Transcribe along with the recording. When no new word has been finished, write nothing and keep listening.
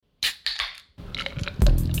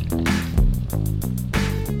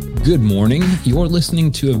Good morning. You're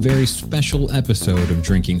listening to a very special episode of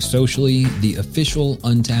Drinking Socially, the official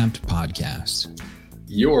Untappd podcast.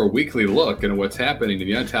 Your weekly look into what's happening in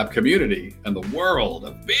the Untappd community and the world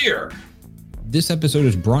of beer. This episode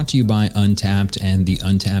is brought to you by Untappd and the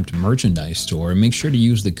Untappd merchandise store. Make sure to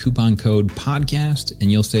use the coupon code podcast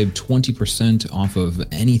and you'll save 20% off of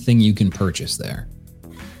anything you can purchase there.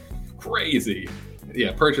 Crazy.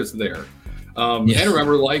 Yeah, purchase there. And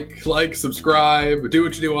remember, like, subscribe, do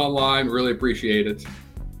what you do online. Really appreciate it.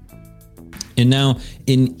 And now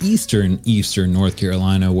in eastern North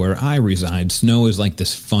Carolina, where I reside, snow is like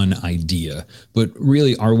this fun idea. But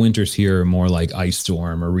really, our winters here are more like ice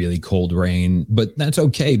storm or really cold rain. But that's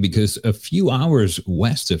okay, because a few hours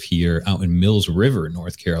west of here, out in Mills River,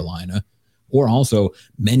 North Carolina, or also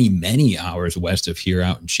many hours west of here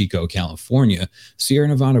out in Chico, California, Sierra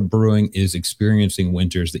Nevada Brewing is experiencing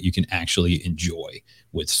winters that you can actually enjoy,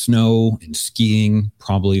 with snow and skiing,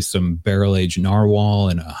 probably some barrel-aged narwhal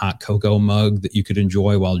and a hot cocoa mug that you could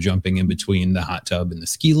enjoy while jumping in between the hot tub and the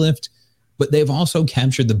ski lift. But they've also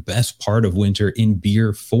captured the best part of winter in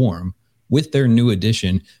beer form with their new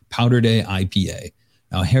edition, Powder Day IPA.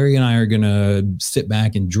 Now, Harry and I are going to sit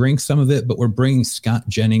back and drink some of it, but we're bringing Scott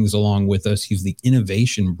Jennings along with us. He's the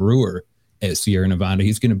innovation brewer at Sierra Nevada.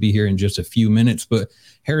 He's going to be here in just a few minutes. But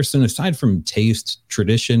Harrison, aside from taste,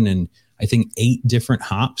 tradition, and I think 8 different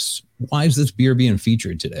hops, why is this beer being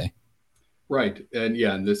featured today? Right.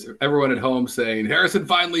 And this everyone at home saying, Harrison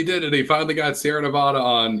finally did it. He finally got Sierra Nevada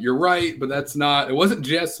on. You're right, but it wasn't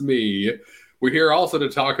just me. We're here also to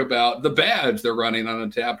talk about the badge they're running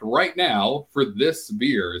on Untappd right now for this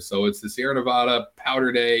beer. So it's the Sierra Nevada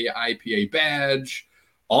Powder Day IPA badge.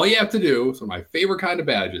 All you have to do, it's one of my favorite kind of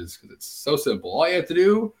badges because it's so simple. All you have to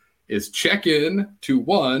do is check in to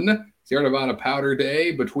one Sierra Nevada Powder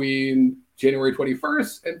Day between January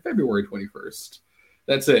 21st and February 21st.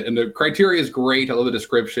 That's it. And the criteria is great. I love the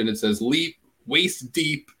description. It says, leap waist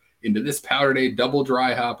deep into this Powder Day double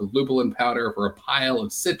dry hop with lupulin powder for a pile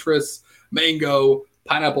of citrus, mango,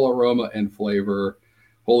 pineapple aroma, and flavor.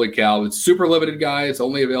 Holy cow. It's super limited, guys. It's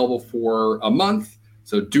only available for a month.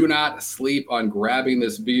 So do not sleep on grabbing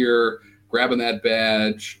this beer, grabbing that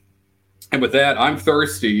badge. And with that, I'm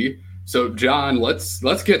thirsty. So, John, let's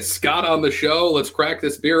get Scott on the show. Let's crack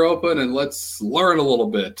this beer open and let's learn a little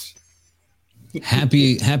bit.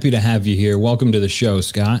 Happy to have you here. Welcome to the show,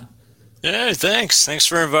 Scott. Yeah, thanks. Thanks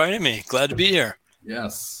for inviting me. Glad to be here.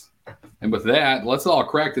 Yes. And with that, let's all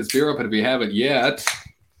crack this beer open if you haven't yet.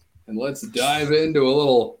 And let's dive into a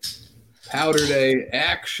little Powder Day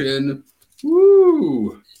action.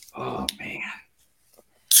 Woo! Oh, man.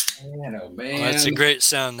 Man, oh, man. Well, that's a great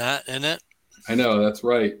sound, isn't it? I know, that's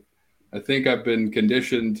right. I think I've been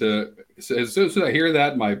conditioned to, as soon as I hear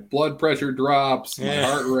that, my blood pressure drops, my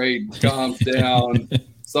heart rate calms down.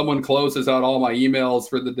 Someone closes out all my emails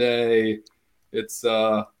for the day. It's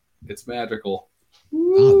magical.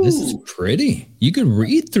 Oh, this is pretty. You can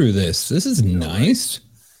read through this. This is nice.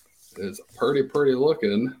 It's pretty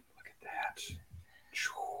looking. Look at that.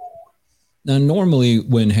 Now, normally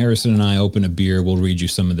when Harrison and I open a beer, we'll read you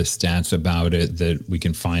some of the stats about it that we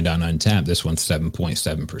can find on Untappd. This one's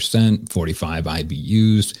 7.7%, 45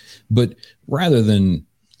 IBUs. But rather than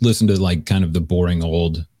listen to like kind of the boring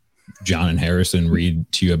old John and Harrison read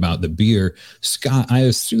to you about the beer, Scott, I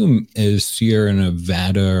assume as Sierra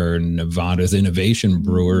Nevada or Nevada's innovation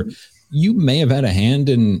brewer, you may have had a hand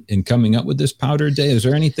in coming up with this Powder Day. Is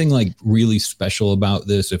there anything like really special about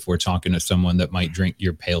this if we're talking to someone that might drink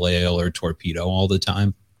your pale ale or torpedo all the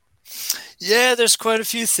time? Yeah, there's quite a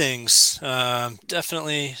few things.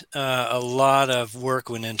 Definitely a lot of work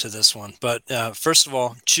went into this one. But first of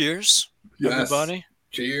all, cheers, everybody.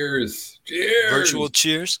 Cheers. Virtual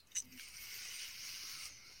cheers.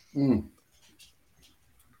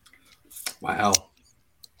 Wow.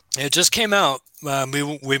 It just came out.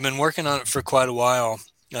 We've been working on it for quite a while.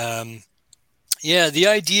 The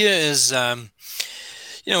idea is,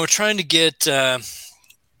 we're trying to get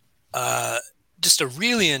just a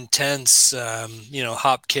really intense,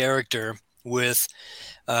 hop character with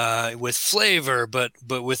flavor, but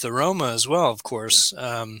with aroma as well, of course.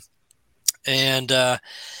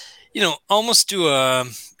 Almost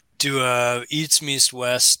do a East Meets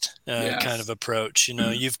West kind of approach.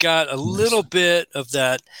 You've got a little bit of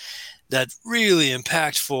that really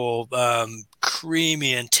impactful,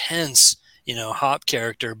 creamy, intense, hop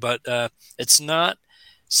character, but it's not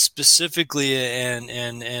specifically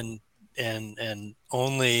and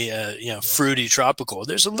only fruity tropical.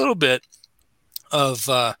 There's a little bit of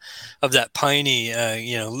that piney,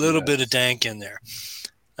 little bit of dank in there.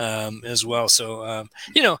 as well. So,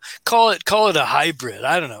 call it a hybrid.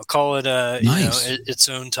 I don't know, call it Nice. its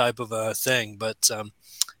own type of a thing. But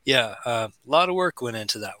a lot of work went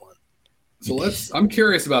into that one. So I'm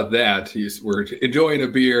curious about that. We're enjoying a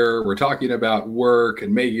beer. We're talking about work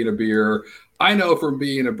and making a beer. I know from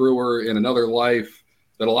being a brewer in another life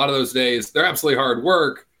that a lot of those days, they're absolutely hard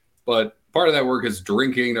work, but part of that work is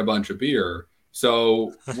drinking a bunch of beer.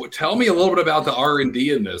 So tell me a little bit about the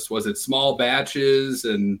R&D in this. Was it small batches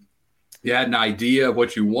and you had an idea of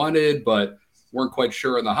what you wanted, but weren't quite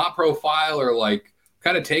sure on the hop profile, or like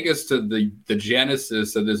kind of take us to the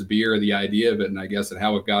genesis of this beer, the idea of it, and I guess, and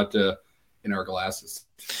how it got to in our glasses.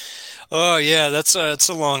 Oh yeah, that's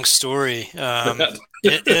a long story. In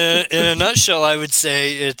a nutshell, I would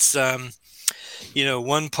say it's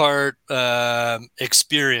one part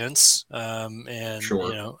experience, and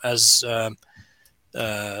Sure. As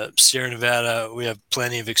Sierra Nevada, we have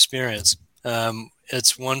plenty of experience.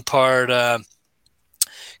 It's one part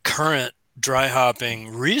current dry hopping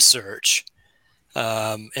research,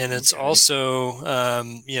 and it's also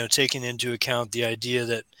taking into account the idea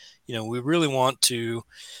that we really want to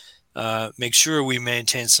make sure we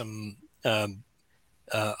maintain some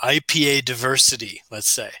IPA diversity, let's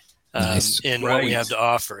say, in what we have to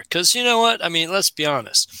offer. Because you know what? I mean, let's be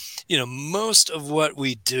honest. Most of what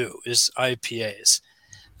we do is IPAs.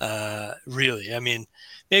 Really, I mean,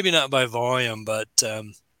 maybe not by volume, but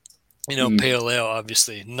pale ale,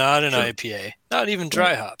 obviously, not an IPA, not even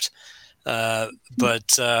dry hops,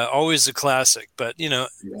 but always a classic. But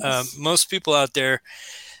most people out there,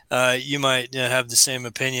 you might have the same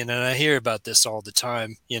opinion, and I hear about this all the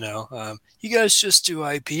time. You guys just do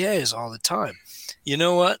IPAs all the time. You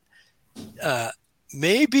know what?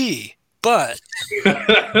 Maybe, but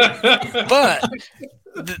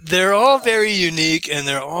they're all very unique and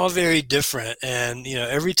they're all very different. And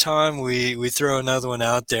every time we throw another one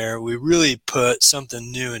out there, we really put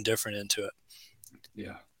something new and different into it.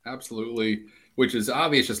 Yeah, absolutely. Which is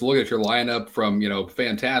obvious. Just look at your lineup from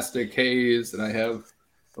Fantastic Haze, and I have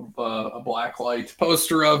a Blacklight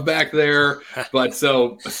poster of back there. But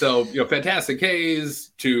so Fantastic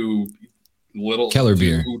Haze to little Keller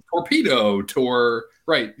beer, Torpedo, Tor.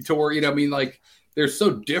 They're so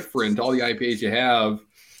different, all the IPAs you have.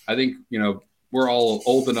 I think we're all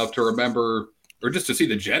old enough to remember, or just to see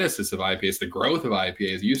the genesis of IPAs, the growth of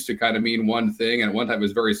IPAs. It used to kind of mean one thing, and at one time it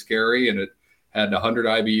was very scary, and it had 100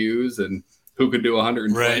 IBUs, and who could do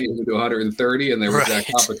 120, who could do 130, and there was that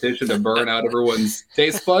competition to burn out everyone's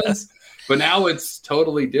taste buds. But now it's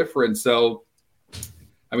totally different. So,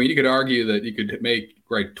 I mean, you could argue that you could make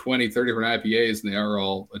 20, 30 different IPAs, and they are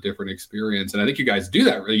all a different experience. And I think you guys do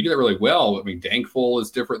that. You do that really well. I mean, Dankful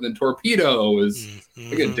is different than Torpedo, is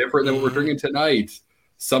again different than what we're drinking tonight.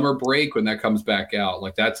 Summer Break, when that comes back out,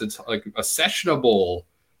 it's like a sessionable.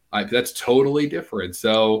 That's totally different.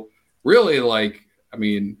 So really, it's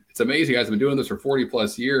amazing. You guys have been doing this for 40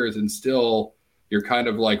 plus years, and still you're kind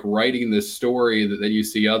of like writing this story that you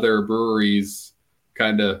see other breweries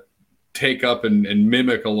kind of take up and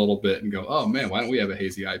mimic a little bit and go, oh man, why don't we have a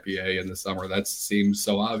hazy IPA in the summer? That seems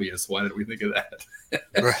so obvious. Why didn't we think of that?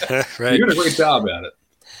 Right. You're doing a great job at it.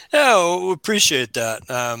 Oh, we appreciate that.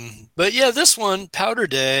 But yeah, this one, Powder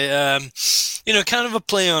Day, kind of a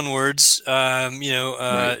play on words. John,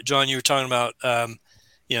 you were talking about, the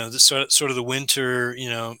sort of the winter,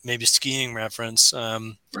 maybe skiing reference.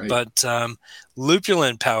 But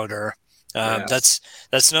lupulin powder, that's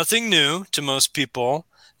nothing new to most people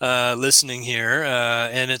listening here,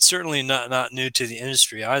 and it's certainly not new to the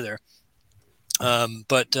industry either.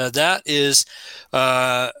 But that is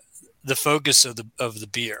the focus of the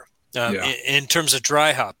beer in terms of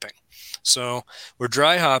dry hopping. So we're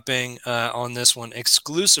dry hopping on this one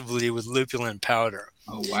exclusively with lupulin powder.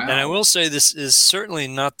 Oh, wow. And I will say this is certainly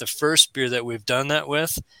not the first beer that we've done that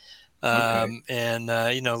with. And,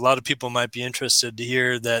 a lot of people might be interested to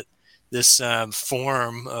hear that this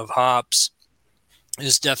form of hops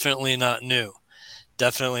is definitely not new.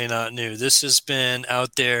 Definitely not new. This has been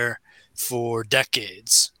out there for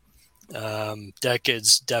decades.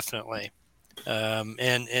 Decades, definitely.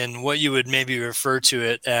 And what you would maybe refer to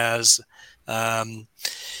it as,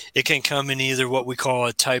 it can come in either what we call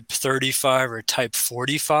a type 35 or type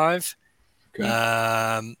 45,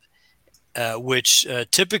 which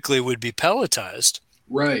typically would be pelletized.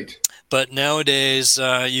 Right. But nowadays,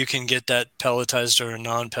 you can get that pelletized or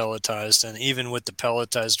non-pelletized. And even with the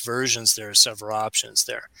pelletized versions, there are several options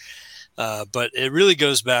there. But it really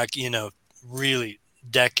goes back, really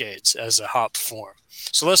decades as a hop form.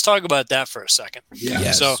 So let's talk about that for a second. Yeah.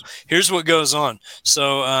 Yes. So here's what goes on.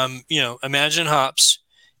 So, imagine hops.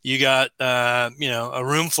 You got, a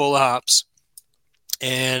room full of hops,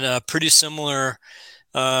 and pretty similar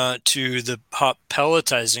to the hop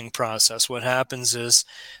pelletizing process. What happens is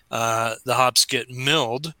the hops get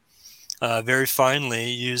milled very finely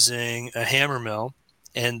using a hammer mill,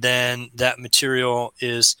 and then that material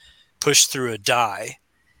is pushed through a die,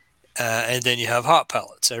 and then you have hop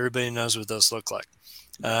pellets. Everybody knows what those look like.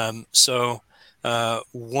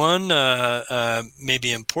 One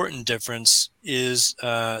maybe important difference is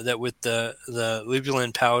that with the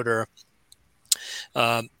lupulin powder,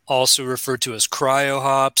 also referred to as cryo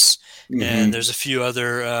hops, and there's a few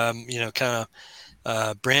other kind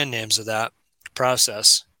of brand names of that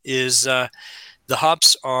process, is the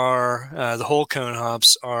hops are the whole cone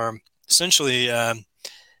hops are essentially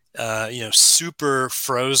super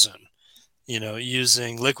frozen,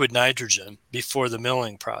 using liquid nitrogen before the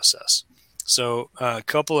milling process. So a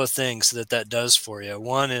couple of things that does for you.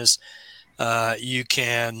 One is you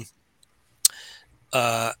can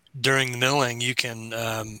during the milling, you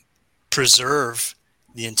can preserve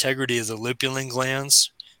the integrity of the lupulin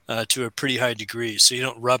glands to a pretty high degree, so you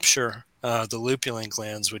don't rupture the lupulin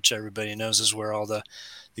glands, which everybody knows is where all the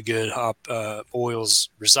good hop oils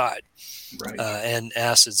reside, right. And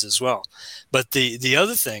acids as well. But the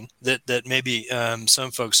other thing that maybe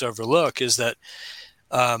some folks overlook is that,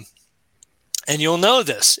 and you'll know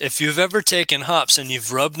this, if you've ever taken hops and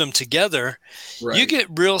you've rubbed them together, right. you get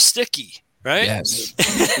real sticky. Right? Yes.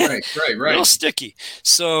 right. Real sticky.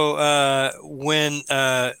 So when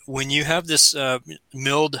you have this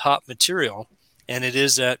milled hop material, and it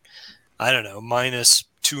is at, I don't know, minus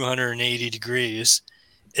 280 degrees,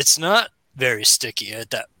 it's not very sticky at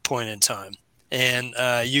that point in time. And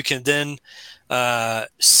you can then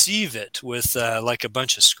sieve it with like a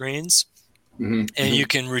bunch of screens. And you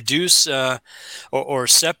can reduce or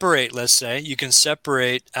separate, let's say, you can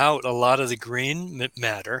separate out a lot of the green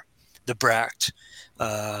matter, the bract,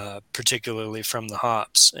 particularly from the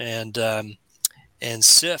hops, and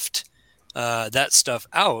sift that stuff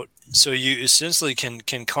out, so you essentially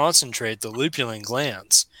can concentrate the lupulin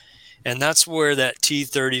glands, and that's where that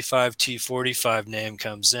T35, T45 name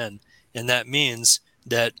comes in, and that means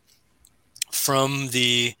that from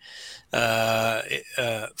the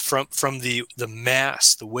from the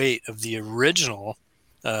mass, the weight of the original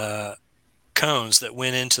cones that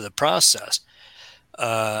went into the process,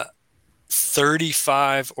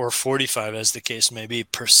 35 or 45, as the case may be,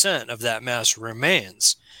 % of that mass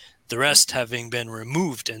remains, the rest having been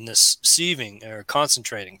removed in this sieving or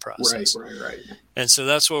concentrating process. Right. And so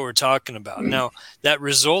that's what we're talking about. Now, that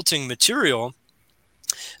resulting material,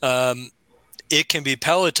 it can be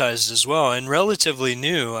pelletized as well, and relatively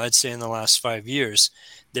new, I'd say in the last 5 years.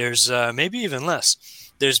 There's maybe even less.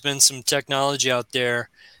 There's been some technology out there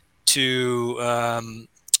to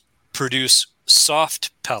produce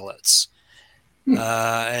soft pellets.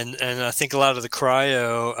 And I think a lot of the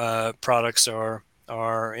cryo products are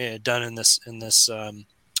done in this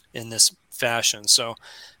fashion. So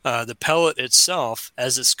the pellet itself,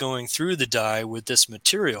 as it's going through the die with this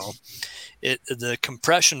material, the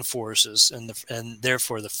compression forces and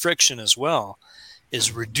therefore the friction as well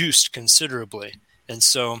is reduced considerably. And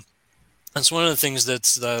so that's one of the things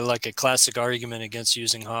that's like a classic argument against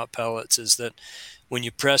using hot pellets, is that when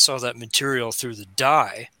you press all that material through the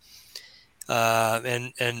die,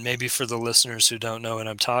 and maybe for the listeners who don't know what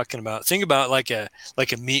I'm talking about, think about like a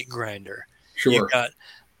meat grinder. Sure. You've got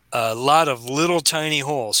a lot of little tiny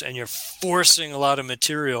holes, and you're forcing a lot of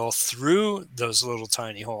material through those little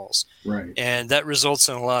tiny holes. Right. And that results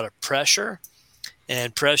in a lot of pressure,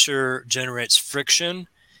 and pressure generates friction,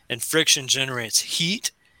 and friction generates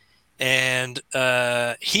heat. And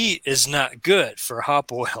heat is not good for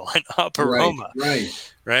hop oil and hop aroma.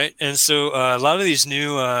 Right. And so a lot of these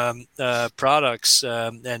new products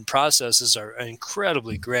and processes are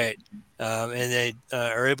incredibly great, and they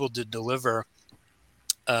are able to deliver,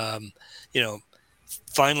 finally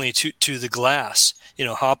to the glass,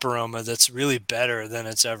 hop aroma that's really better than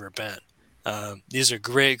it's ever been. These are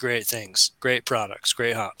great things, great products,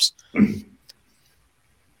 great hops.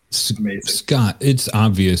 Amazing. Scott, it's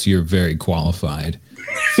obvious you're very qualified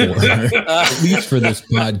for, at least for this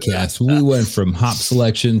podcast. We went from hop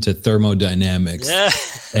selection to thermodynamics.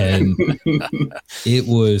 And it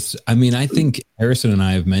was, I think Harrison and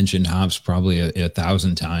I have mentioned hops probably a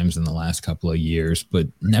 1,000 times in the last couple of years, but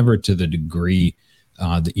never to the degree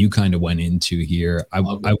that you kind of went into here. I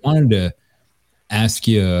wanted to ask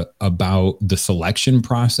you about the selection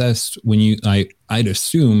process. When I'd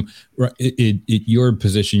assume at your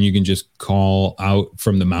position, you can just call out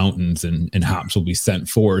from the mountains and hops will be sent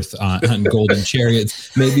forth on golden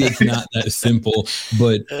chariots. Maybe it's not that simple,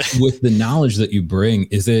 but with the knowledge that you bring,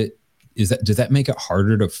 is it does that make it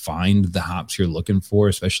harder to find the hops you're looking for,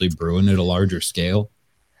 especially brewing at a larger scale?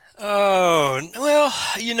 Oh, well,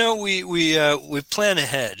 we plan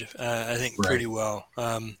ahead, I think pretty well.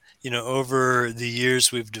 Over the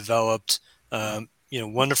years we've developed,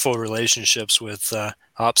 wonderful relationships with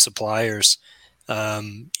hop suppliers,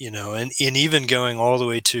 and even going all the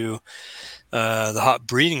way to the hop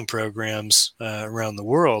breeding programs around the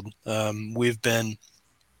world. We've been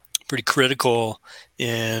pretty critical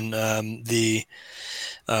in the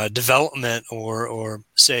development, or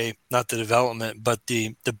say not the development, but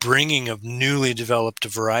the bringing of newly developed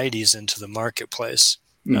varieties into the marketplace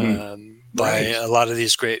by a lot of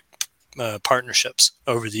these great partnerships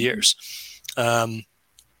over the years. But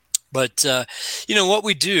what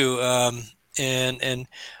we do, and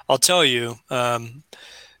I'll tell you,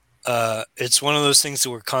 it's one of those things that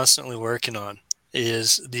we're constantly working on,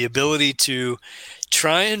 is the ability to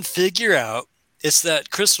try and figure out, it's that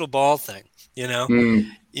crystal ball thing,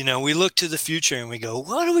 we look to the future and we go,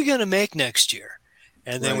 what are we going to make next year?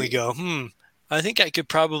 And then we go, I think I could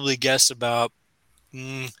probably guess about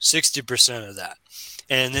 60% of that.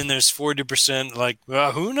 And then there's 40% like,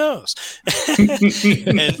 well, who knows?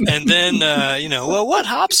 and then, well, what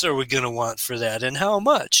hops are we going to want for that and how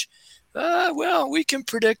much? Well, we can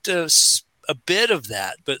predict a bit of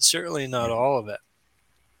that, but certainly not all of it.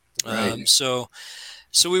 So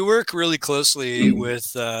we work really closely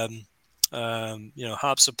with,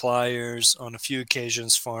 hop suppliers, on a few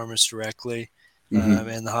occasions, farmers directly,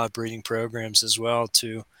 and the hop breeding programs as well,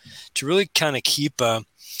 to really kind of keep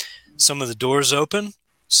some of the doors open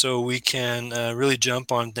so we can really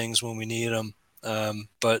jump on things when we need them.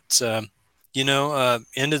 But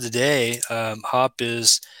end of the day, hop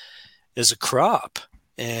is a crop,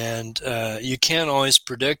 and you can't always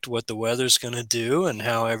predict what the weather's going to do and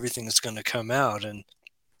how everything's going to come out.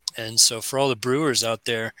 And so for all the brewers out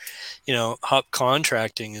there, hop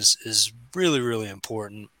contracting is really, really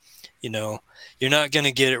important. You're not going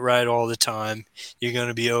to get it right all the time. You're going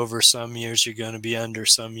to be over some years, you're going to be under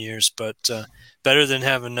some years, but better than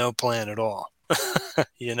having no plan at all.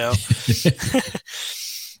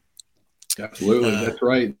 Absolutely. That's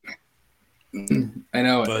right. I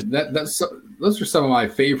know those are some of my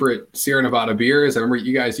favorite Sierra Nevada beers. I remember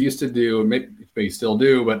you guys used to do, maybe you still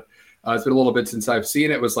do, but it's been a little bit since I've seen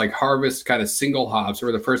it. It was like Harvest kind of single hops. I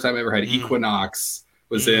remember the first time I ever had Equinox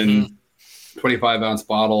was in 25-ounce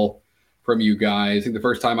bottle from you guys. I think the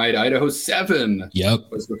first time I had Idaho 7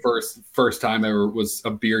 was the first time ever was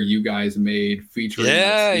a beer you guys made featuring.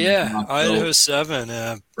 Idaho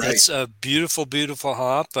 7. It's a beautiful, beautiful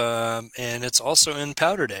hop. And it's also in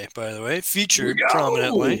Powder Day, by the way, featured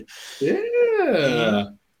prominently. Yeah.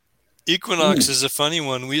 Equinox is a funny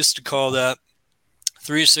one. We used to call that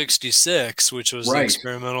 366, which was the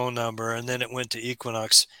experimental number, and then it went to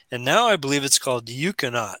Equinox, and now I believe it's called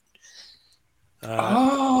Euconaut.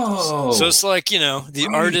 So it's like, the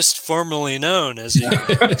artist formerly known as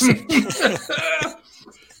Equinox.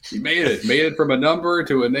 You made it from a number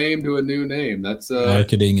to a name to a new name. That's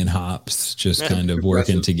marketing and hops just kind of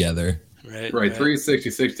working together. Right.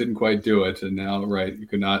 366 didn't quite do it, and now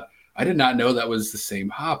Euconaut. I did not know that was the same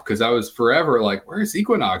hop, because I was forever like, where's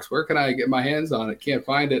Equinox? Where can I get my hands on it? Can't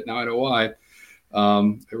find it. Now I know why.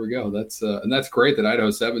 There we go. And that's great that Idaho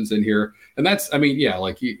 7's in here. And that's,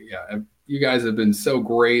 you guys have been so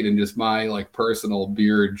great in just my like personal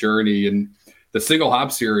beer journey, and the single hop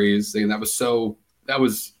series. And that was so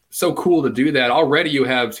cool to do that. Already you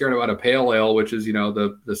have Sierra Nevada Pale Ale, which is,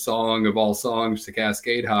 the song of all songs to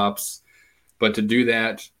Cascade hops. But to do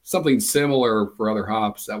that, something similar for other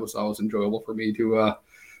hops, that was always enjoyable for me to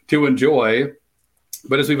enjoy.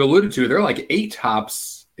 But as we've alluded to, there are like 8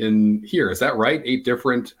 hops in here. Is that right? 8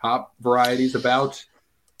 different hop varieties about?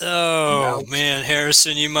 Oh, man,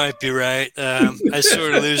 Harrison, you might be right. I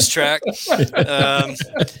sort of lose track.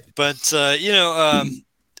 But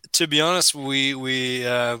to be honest, we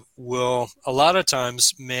will a lot of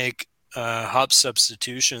times make hop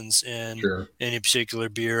substitutions in any particular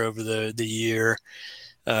beer over the year.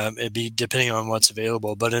 It'd be depending on what's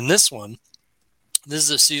available. But in this one, this is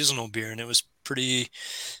a seasonal beer, and it was pretty,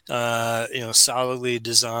 solidly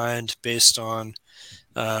designed based on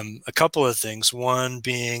a couple of things. One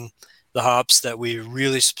being the hops that we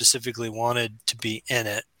really specifically wanted to be in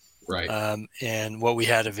it. Right. And what we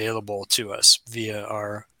had available to us via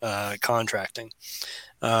our contracting.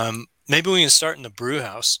 Maybe we can start in the brew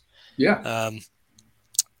house. Yeah.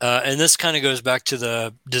 And this kind of goes back to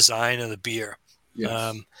the design of the beer.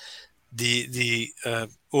 Yes. The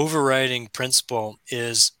overriding principle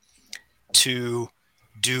is to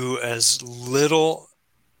do as little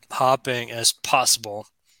hopping as possible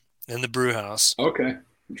in the brew house. Okay.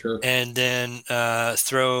 Sure. and then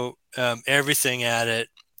throw everything at it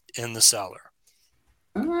in the cellar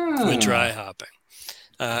with dry hopping.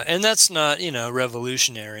 And that's not,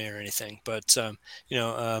 revolutionary or anything, but,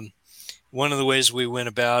 one of the ways we went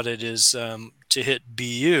about it is to hit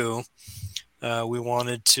BU. We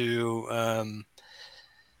wanted to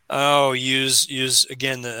use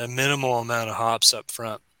again a minimal amount of hops up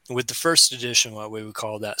front with the first edition, what we would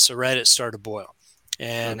call that. So right at start of boil,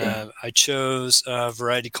 and I chose a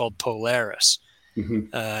variety called Polaris. Do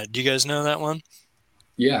you guys know that one?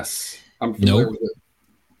 Yes, I'm familiar with it.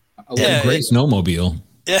 Yeah, great snowmobile.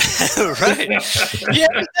 Yeah, right. Yeah,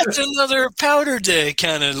 that's another Powder Day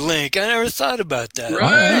kind of link. I never thought about that.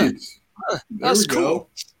 Right. That's cool.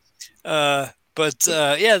 But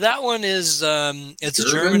that one is it's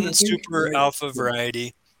a German super alpha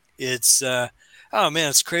variety. It's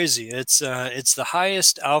it's crazy. It's the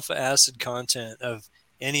highest alpha acid content of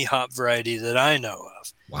any hop variety that I know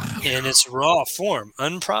of. Wow. In its raw form,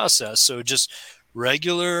 unprocessed, so just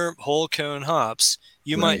regular whole cone hops.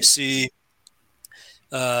 You might see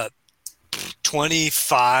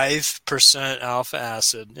 25% alpha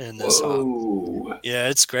acid in this hop. Yeah,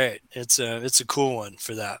 it's great. It's a cool one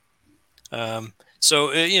for that.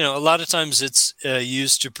 So a lot of times it's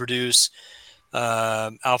used to produce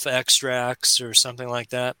alpha extracts or something like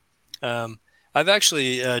that. I've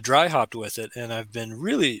actually dry hopped with it, and I've been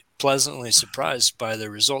really pleasantly surprised by the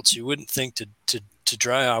results. You wouldn't think to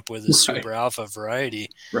dry hop with a super alpha variety,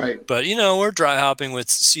 right? But we're dry hopping with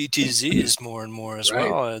CTZs more and more as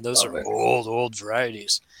well. Those are old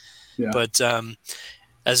varieties. Yeah. But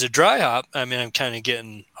as a dry hop, I mean, I'm kind of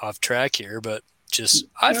getting off track here, but just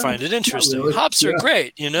I find it interesting. Really. Hops are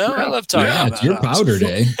great, I love talking about it's your hops. Powder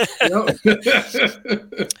Day.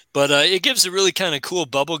 But it gives a really kind of cool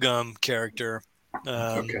bubblegum character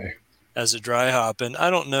as a dry hop. And I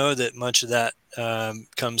don't know that much of that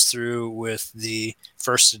comes through with the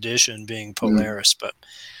first edition being Polaris. But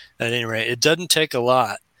at any rate, it doesn't take a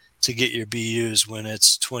lot to get your BUs when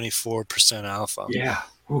it's 24% alpha. Yeah.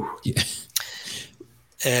 Yeah.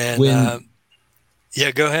 And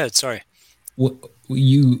go ahead. Sorry.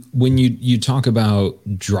 When you talk about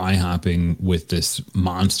dry hopping with this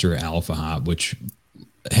monster alpha hop, which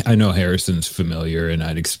I know Harrison's familiar and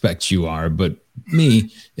I'd expect you are, but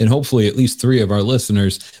me and hopefully at least 3 of our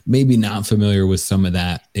listeners maybe not familiar with some of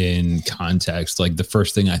that in context. Like the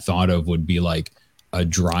first thing I thought of would be like a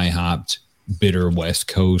dry hopped bitter West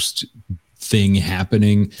Coast thing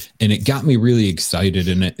happening, and it got me really excited.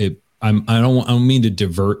 And I don't mean to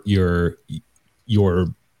divert the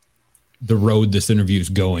road this interview is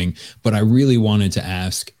going, but I really wanted to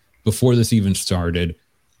ask before this even started,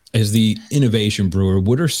 as the innovation brewer,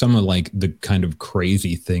 what are some of like the kind of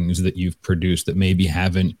crazy things that you've produced that maybe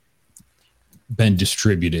haven't been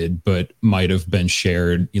distributed, but might have been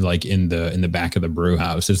shared like in the back of the brew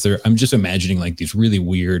house? I'm just imagining like these really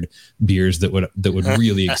weird beers that would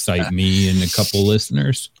really excite me and a couple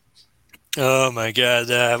listeners. Oh my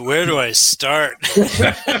God. Where do I start?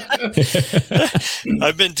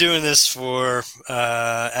 I've been doing this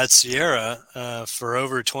at Sierra for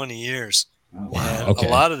over 20 years. Oh, wow. And okay. A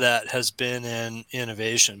lot of that has been in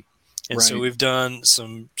innovation. And so we've done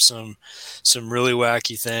some really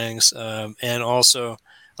wacky things, and also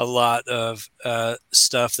a lot of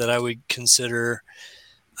stuff that I would consider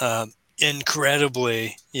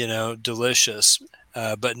incredibly, delicious,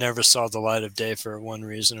 but never saw the light of day for one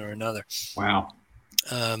reason or another. Wow.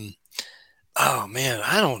 Oh man,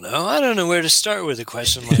 I don't know. I don't know where to start with a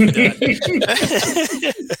question like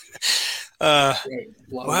that.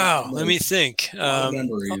 Wow. Let me think.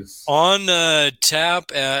 On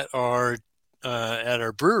tap at our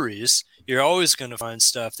breweries, you're always going to find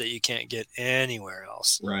stuff that you can't get anywhere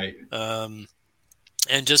else. Right. And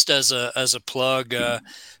just as a plug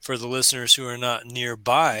for the listeners who are not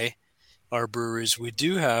nearby our breweries, we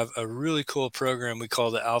do have a really cool program we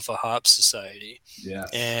call the Alpha Hop Society. Yeah.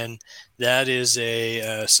 And that is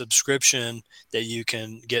a subscription that you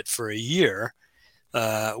can get for a year,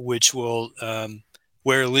 which will,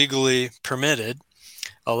 where legally permitted,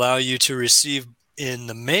 allow you to receive in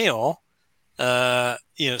the mail,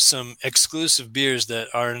 some exclusive beers that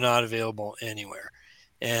are not available anywhere.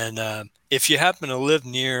 And if you happen to live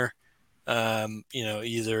near,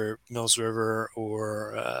 either Mills River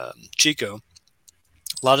or Chico,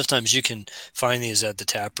 a lot of times you can find these at the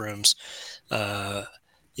tap rooms,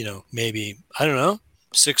 maybe, I don't know,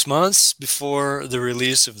 6 months before the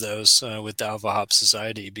release of those with the Alpha Hop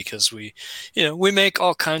Society, because we make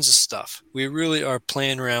all kinds of stuff. We really are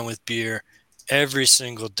playing around with beer every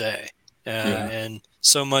single day. And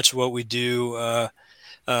so much of what we do.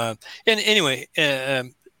 And anyway,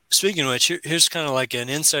 speaking of which, here's kind of like an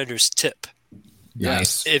insider's tip.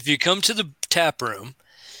 Nice. If you come to the tap room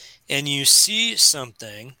and you see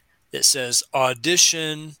something that says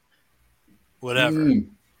audition, whatever,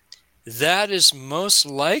 that is most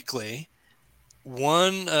likely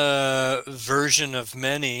one version of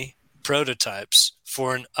many prototypes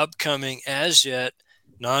for an upcoming, as yet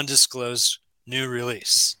non-disclosed new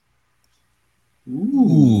release.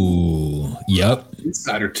 Ooh. Yep.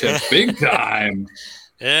 Insider tip, big time.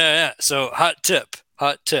 Yeah. So hot tip.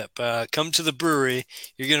 Come to the brewery.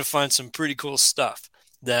 You're going to find some pretty cool stuff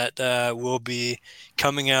that will be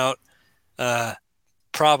coming out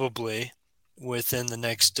probably within the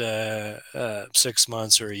next 6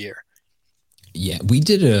 months or a year. Yeah, we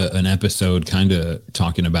did an episode kind of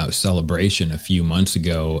talking about Celebration a few months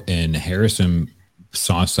ago, and Harrison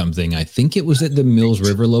saw something. I think it was at the Mills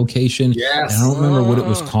River location. Yes. I don't remember what it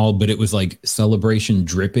was called, but it was like Celebration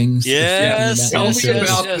drippings. Yes. Tell me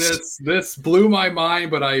about this. This blew my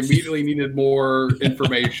mind, but I immediately needed more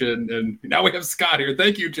information. And now we have Scott here.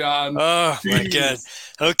 Thank you, John. Oh my God.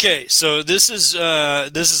 Okay, so this is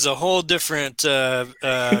a whole different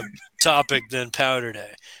topic than Powder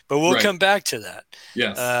Day, but we'll come back to that.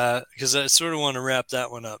 Yes. Because I sort of want to wrap that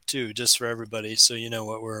one up too, just for everybody, so you know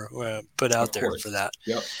what we're put out there for that.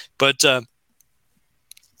 Yep. But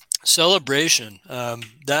Celebration,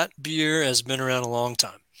 that beer has been around a long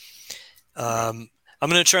time. I'm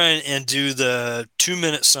going to try and do the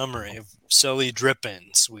 2-minute summary of Celly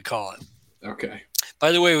Drippings, we call it. Okay.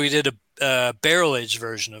 By the way, we did a barrel aged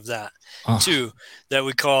version of that too, that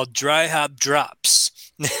we call Dry Hop Drops.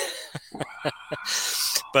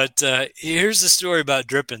 But here's the story about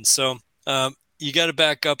drippings. So you got to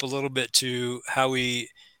back up a little bit to how we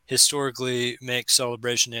historically make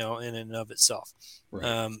Celebration Ale in and of itself.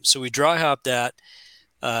 Right. So we dry hop that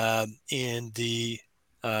in the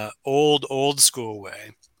old school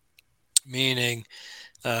way, meaning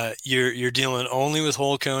you're dealing only with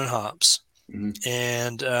whole cone hops. Mm-hmm.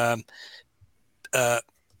 And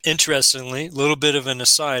interestingly, a little bit of an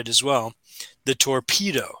aside as well, the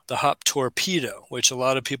hop torpedo, which a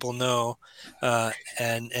lot of people know,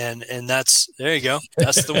 and that's, there you go,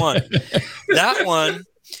 that's the one. That one,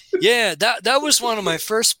 yeah, that was one of my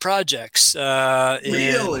first projects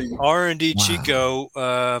in R&D Chico.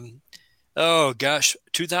 Oh gosh,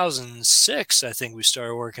 2006, I think we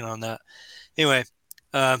started working on that. Anyway,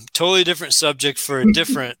 totally different subject for a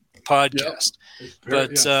different podcast.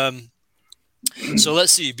 But so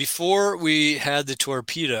let's see. Before we had the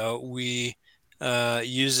torpedo, we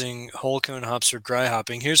using whole cone hops or dry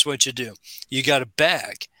hopping. Here's what you do: you got a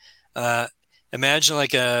bag. Imagine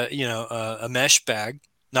like a mesh bag,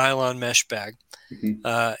 nylon mesh bag,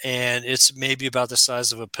 and it's maybe about the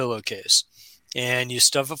size of a pillowcase. And you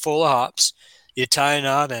stuff it full of hops. You tie a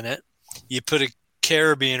knot in it. You put a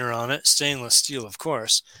carabiner on it, stainless steel, of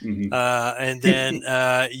course. And then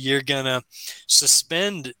you're going to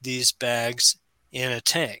suspend these bags in a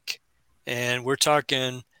tank. And we're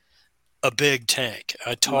talking a big tank,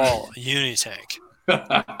 a tall uni tank.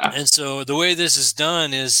 And so the way this is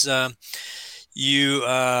done is you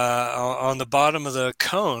on the bottom of the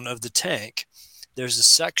cone of the tank, there's a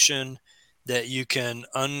section that you can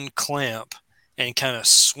unclamp and kind of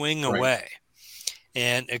swing away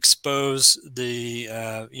and expose the,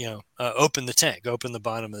 open the tank, open the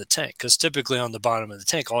bottom of the tank. Because typically on the bottom of the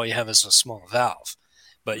tank, all you have is a small valve,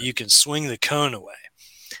 but you can swing the cone away.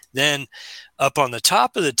 Then up on the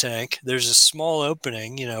top of the tank, there's a small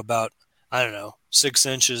opening, about, 6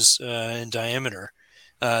 inches in diameter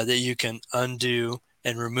that you can undo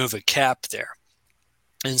and remove a cap there.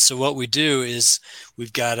 And so what we do is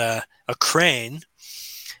we've got a crane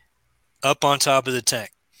up on top of the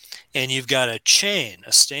tank. And you've got a chain,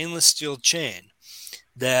 a stainless steel chain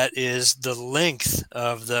that is the length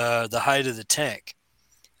of the height of the tank.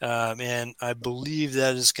 And I believe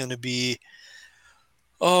that is going to be,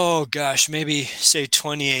 maybe say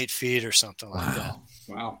 28 feet or something like that.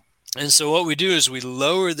 Wow. And so what we do is we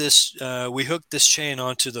lower this, we hook this chain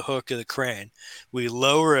onto the hook of the crane. We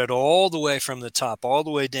lower it all the way from the top, all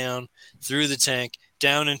the way down through the tank,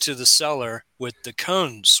 down into the cellar with the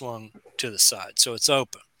cone swung to the side. So it's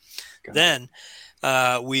open. Then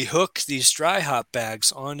we hook these dry hop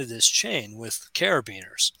bags onto this chain with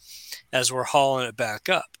carabiners as we're hauling it back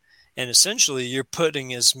up. And essentially, you're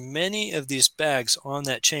putting as many of these bags on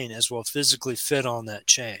that chain as will physically fit on that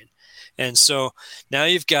chain. And so now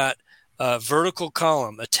you've got a vertical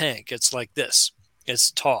column, a tank. It's like this. It's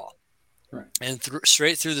tall. Right. And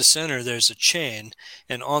straight through the center, there's a chain.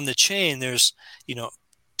 And on the chain, there's,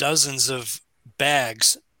 dozens of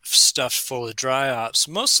bags stuffed full of dry hops,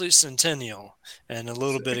 mostly Centennial and a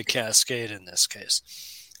little bit of Cascade in this case.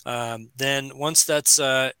 Then once that's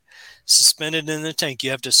suspended in the tank, you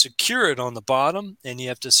have to secure it on the bottom and you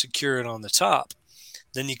have to secure it on the top.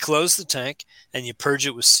 Then you close the tank and you purge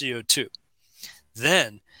it with CO2.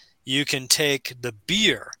 Then you can take the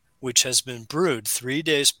beer, which has been brewed 3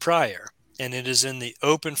 days prior, and it is in the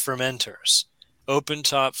open fermenters, open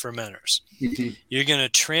top fermenters. Mhm. You're going to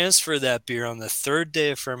transfer that beer on the 3rd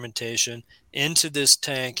day of fermentation into this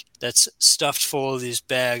tank that's stuffed full of these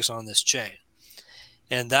bags on this chain.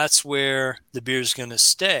 And that's where the beer is going to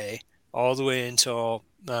stay all the way until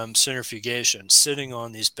centrifugation, sitting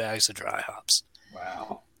on these bags of dry hops.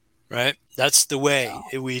 Wow. Right? That's the way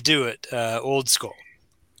we do it, old school.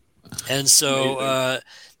 And so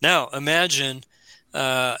now imagine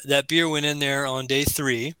that beer went in there on day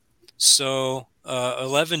 3. So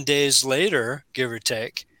 11 days later, give or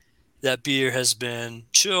take, that beer has been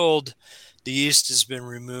chilled, the yeast has been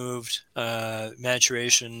removed,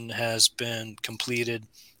 maturation has been completed,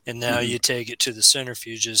 and now you take it to the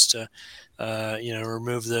centrifuges to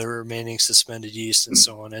remove the remaining suspended yeast and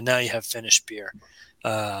so on, and now you have finished beer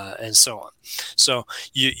and so on. So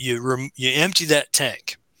you empty that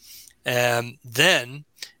tank, and then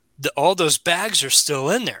all those bags are still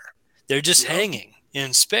in there. They're just hanging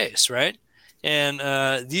in space, right?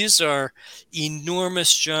 And these are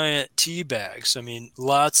enormous, giant tea bags. I mean,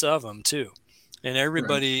 lots of them too. And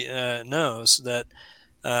everybody knows that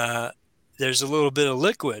there's a little bit of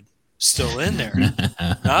liquid still in there.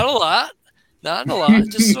 Not a lot,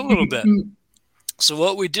 just a little bit. So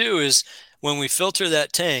what we do is when we filter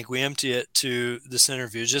that tank, we empty it to the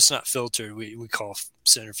centrifuge. It's not filtered. We call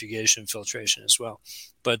centrifugation filtration as well.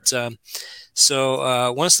 But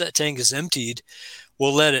once that tank is emptied,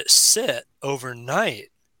 we'll let it sit overnight.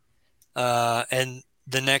 And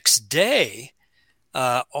the next day,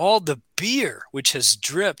 all the beer, which has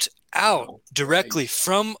dripped out directly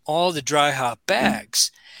from all the dry hop bags.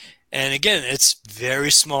 And again, it's very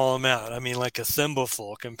small amount. I mean, like a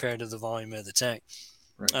thimbleful compared to the volume of the tank.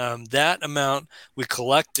 Right. That amount, we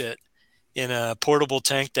collect it in a portable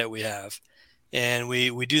tank that we have. And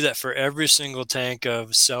we do that for every single tank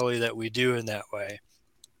of Celly that we do in that way.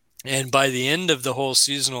 And by the end of the whole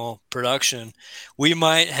seasonal production, we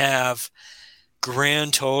might have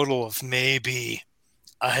grand total of maybe,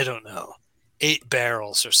 I don't know, 8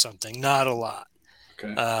 barrels or something, not a lot.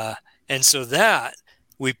 Okay. And so that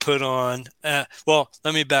we put on, let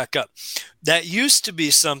me back up. That used to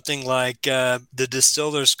be something like the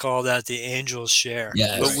distillers call that the angel's share,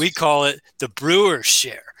 but we call it the brewer's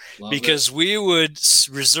share. Because we would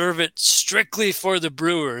reserve it strictly for the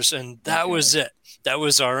brewers, and that was it. That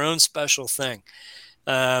was our own special thing.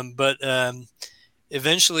 But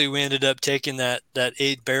eventually we ended up taking that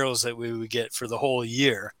 8 barrels that we would get for the whole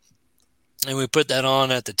year, and we put that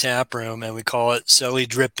on at the tap room, and we call it Celly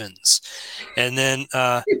Drippins. And then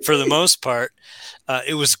for the most part,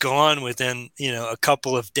 it was gone within a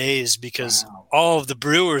couple of days because all of the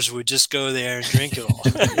brewers would just go there and drink it all.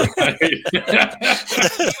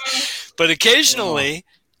 But occasionally,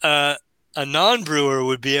 a non-brewer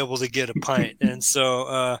would be able to get a pint. And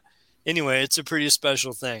so anyway, it's a pretty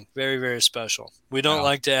special thing. Very, very special. We don't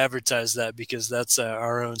like to advertise that because that's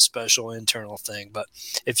our own special internal thing. But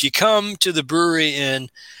if you come to the brewery in,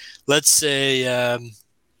 let's say,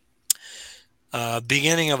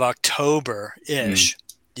 beginning of October-ish,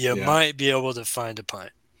 you might be able to find a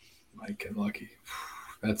pint. Might get lucky.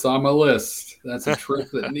 That's on my list. That's a trip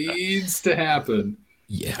that needs to happen.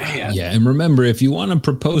 Yeah. Man. Yeah. And remember, if you want to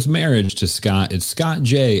propose marriage to Scott, it's Scott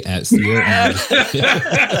J at Sierra.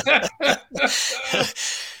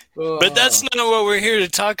 But that's not what we're here to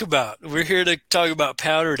talk about. We're here to talk about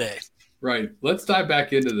Powder Day. Right. Let's dive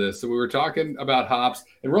back into this. So we were talking about hops,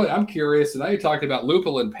 and really, I'm curious. And now you talked about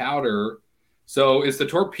lupul and powder. So is the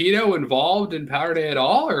torpedo involved in Powder Day at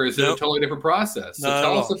all, or is it a totally different process? So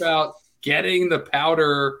tell us about getting the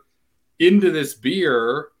powder into this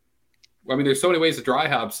beer. I mean, there's so many ways to dry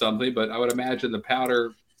hop something, but I would imagine the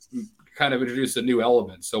powder kind of introduced a new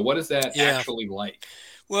element. So what is that actually like?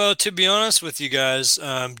 Well, to be honest with you guys,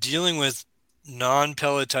 dealing with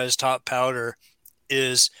non-pelletized hop powder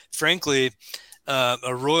is, frankly,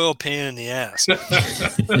 a royal pain in the ass.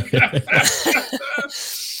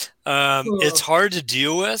 It's hard to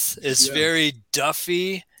deal with. It's very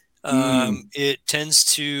duffy. It tends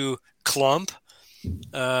to clump.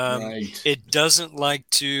 It doesn't like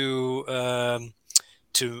to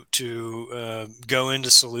go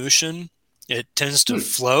into solution. It tends to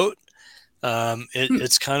float.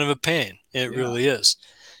 It's kind of a pain. It really is.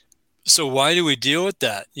 So why do we deal with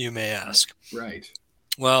that, you may ask? Right.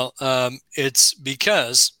 Well, it's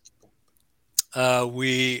because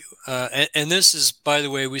and this is, by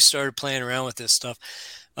the way, we started playing around with this stuff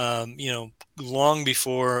long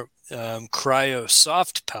before cryo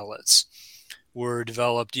soft pellets were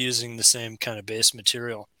developed using the same kind of base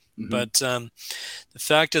material. Mm-hmm. But the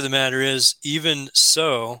fact of the matter is, even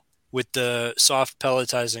so, with the soft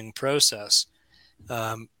pelletizing process,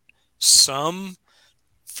 some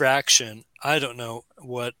fraction, I don't know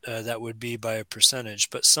what that would be by a percentage,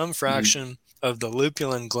 but some fraction of the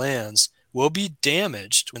lupulin glands will be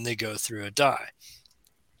damaged when they go through a dye.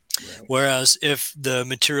 Right. Whereas if the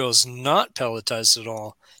material is not pelletized at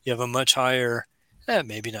all, you have a much higher,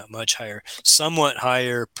 maybe not much higher, somewhat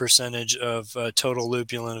higher percentage of total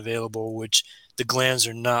lupulin available, which the glands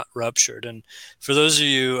are not ruptured. And for those of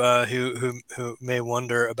you who may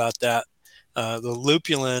wonder about that, the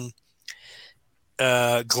lupulin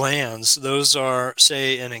glands, those are,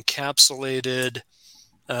 say, an encapsulated,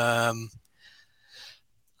 I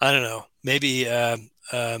don't know, maybe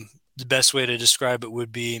the best way to describe it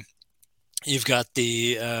would be you've got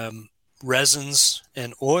the resins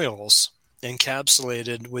and oils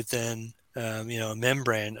encapsulated within a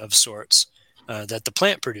membrane of sorts that the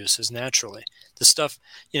plant produces naturally. The stuff,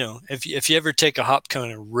 if you ever take a hop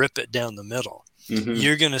cone and rip it down the middle,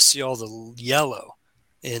 you're going to see all the yellow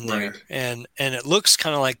in there. Right. And it looks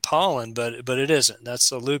kind of like pollen, but it isn't. That's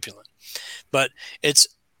the lupulin. But it's,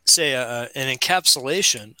 say, an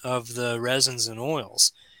encapsulation of the resins and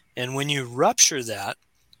oils. And when you rupture that,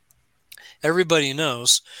 everybody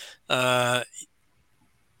knows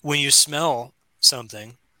when you smell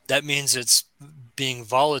something, that means it's being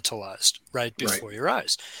volatilized right before your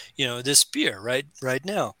eyes. This beer right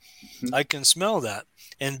now, I can smell that.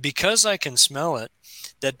 And because I can smell it,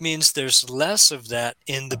 that means there's less of that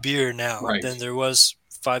in the beer now than there was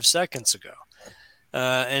 5 seconds ago.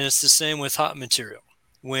 And it's the same with hot material.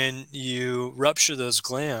 When you rupture those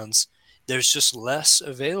glands, there's just less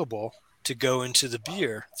available to go into the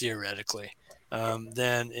beer, theoretically,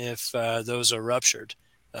 than if those are ruptured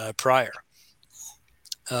prior.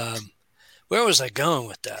 Where was I going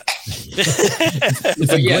with that?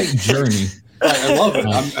 It's a great journey. I love it.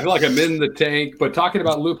 I feel like I'm in the tank, but talking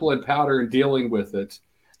about lupulin powder and dealing with it.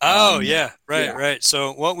 Right.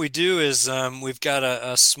 So what we do is we've got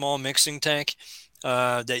a small mixing tank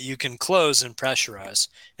that you can close and pressurize,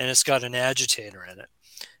 and it's got an agitator in it.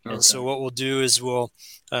 Okay. And so what we'll do is we'll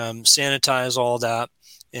sanitize all that,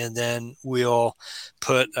 and then we'll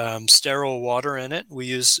put sterile water in it. We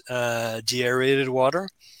use deaerated water.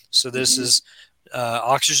 So this is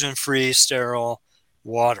oxygen-free, sterile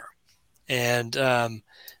water. And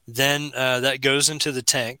then that goes into the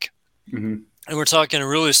tank. And we're talking a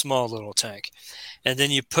really small little tank. And then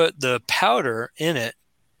you put the powder in it,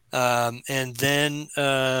 and then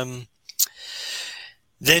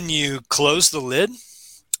you close the lid.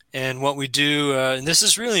 And what we do, and this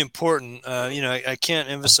is really important, I can't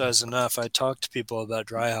emphasize enough. I talk to people about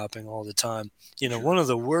dry hopping all the time. One of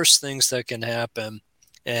the worst things that can happen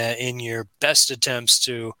in your best attempts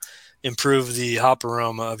to improve the hop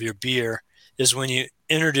aroma of your beer is when you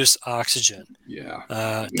introduce oxygen.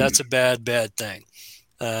 That's a bad thing.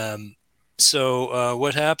 So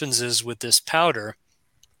what happens is with this powder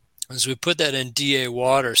is we put that in DA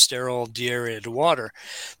water, sterile deaerated water.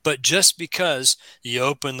 But just because you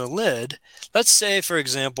open the lid, let's say, for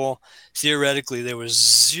example, theoretically, there was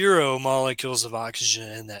 0 molecules of oxygen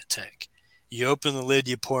in that tank. You open the lid,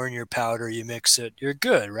 you pour in your powder, you mix it, you're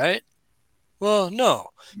good, right? Well,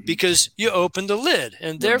 no, because you opened the lid,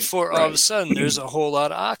 and therefore all of a sudden there's a whole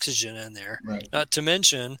lot of oxygen in there. Not to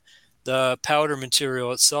mention the powder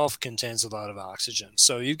material itself contains a lot of oxygen.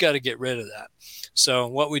 So you've got to get rid of that. So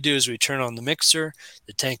what we do is we turn on the mixer,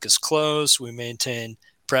 the tank is closed, we maintain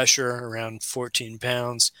pressure around 14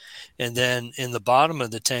 pounds. And then in the bottom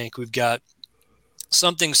of the tank, we've got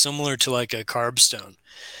something similar to like a carb stone.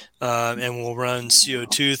 And we'll run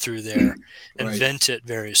CO2 through there and vent it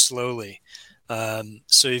very slowly.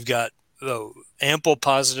 So you've got ample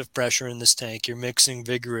positive pressure in this tank. You're mixing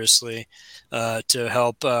vigorously to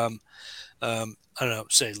help,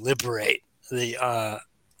 liberate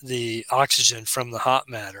the oxygen from the hop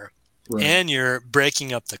matter. And you're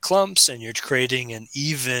breaking up the clumps, and you're creating an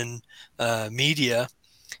even media,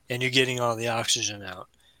 and you're getting all the oxygen out.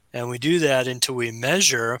 And we do that until we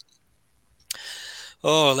measure.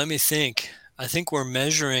 Let me think. I think we're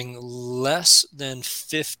measuring less than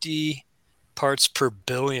 50 parts per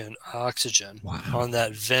billion oxygen on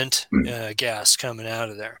that vent gas coming out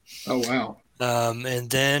of there. Oh, wow. And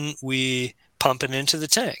then we pump it into the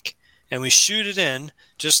tank, and we shoot it in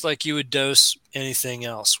just like you would dose anything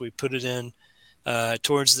else. We put it in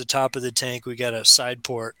towards the top of the tank. We got a side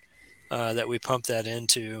port that we pump that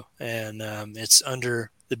into, and it's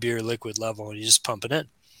under the beer liquid level, and you just pump it in.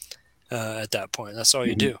 at that point. That's all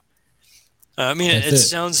you do. I mean, That's it it.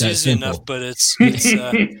 sounds That's easy simple. enough, but it's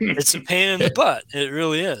a pain in the butt. It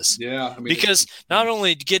really is. Yeah, I mean, Because not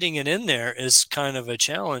only getting it in there is kind of a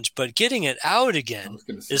challenge, but getting it out I again was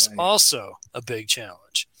gonna is say, also a big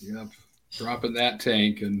challenge. yep, dropping that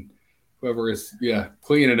tank and whoever is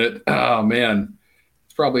cleaning it. Oh man,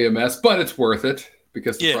 it's probably a mess, but it's worth it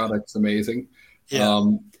because the product's amazing. Yeah.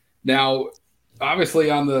 Now,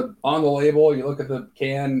 obviously on the label, you look at the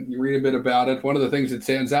can, you read a bit about it. One of the things that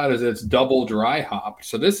stands out is it's double dry hopped.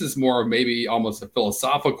 So this is more of maybe almost a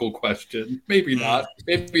philosophical question. Maybe not.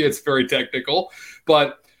 Maybe it's very technical.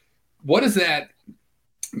 But what does that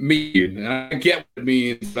mean? And I get what it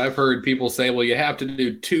means, but I've heard people say, well, you have to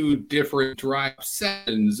do 2 different dry hop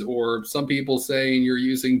sessions, or some people saying you're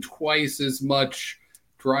using twice as much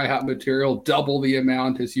dry hop material, double the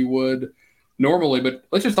amount as you would normally. But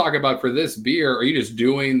let's just talk about for this beer, are you just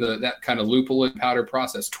doing that kind of lupulin powder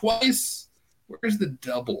process twice? Where's the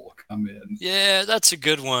double come in? Yeah, that's a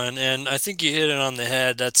good one. And I think you hit it on the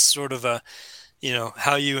head. That's sort of a,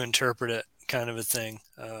 how you interpret it kind of a thing.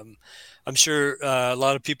 I'm sure a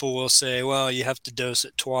lot of people will say, well, you have to dose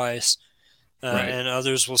it twice. Right. And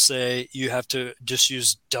others will say you have to just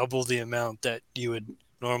use double the amount that you would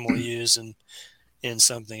normally use in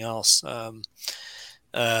something else.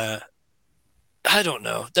 I don't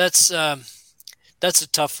know. That's a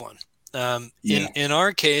tough one. In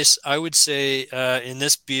our case, I would say in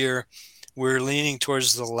this beer, we're leaning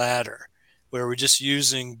towards the latter, where we're just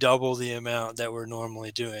using double the amount that we're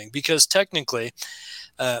normally doing. Because technically,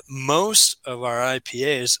 most of our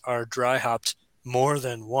IPAs are dry hopped more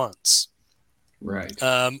than once. Right.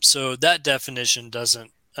 So that definition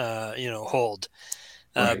doesn't, hold.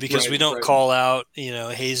 Because we don't right. call out,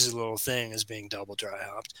 a hazy little thing as being double dry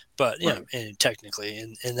hopped, but and technically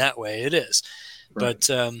in that way it is. Right. But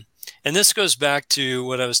and this goes back to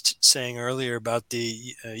what I was saying earlier about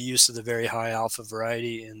the use of the very high alpha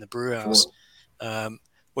variety in the brew house,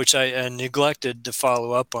 which I neglected to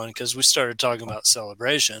follow up on because we started talking about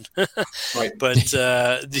celebration. Right. But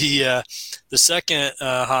the second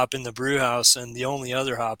hop in the brew house and the only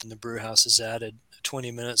other hop in the brew house is added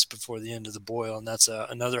 20 minutes before the end of the boil, and that's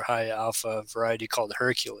another high alpha variety called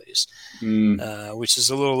Hercules, which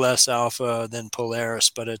is a little less alpha than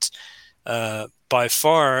Polaris, but it's by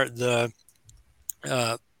far the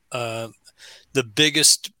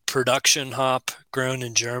biggest production hop grown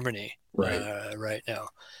in Germany right now.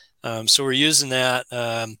 So we're using that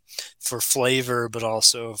for flavor, but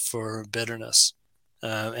also for bitterness.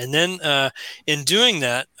 And then in doing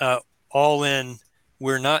that, all in,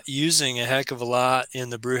 we're not using a heck of a lot in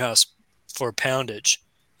the brew house for poundage,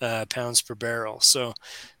 pounds per barrel. So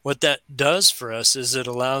what that does for us is it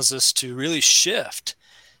allows us to really shift,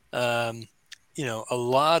 a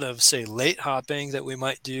lot of, say, late hopping that we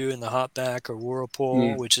might do in the hopback or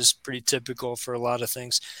whirlpool, which is pretty typical for a lot of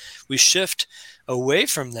things. We shift away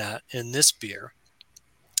from that in this beer,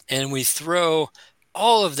 and we throw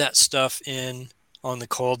all of that stuff in on the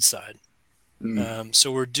cold side.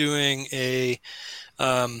 So we're doing a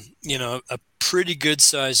pretty good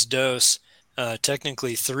sized dose,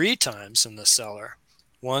 technically 3 times in the cellar.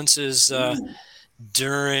 Once is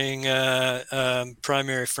during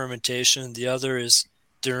primary fermentation. The other is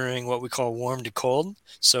during what we call warm to cold.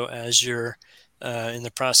 So as you're in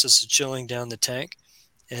the process of chilling down the tank,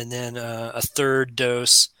 and then a third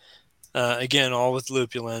dose, again, all with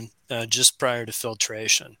lupulin, just prior to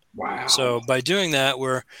filtration. Wow. So by doing that,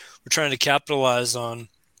 we're trying to capitalize on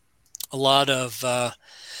a lot of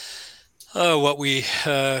what we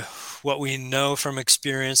know from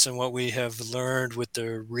experience and what we have learned with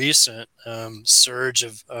the recent surge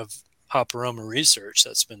of hop aroma research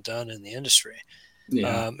that's been done in the industry.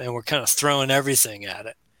 And we're kind of throwing everything at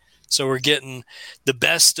it. So we're getting the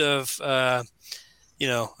best of,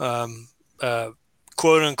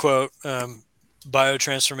 quote unquote,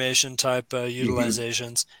 biotransformation type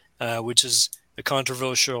utilizations, which is a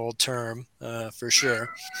controversial term for sure.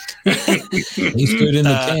 Tastes good in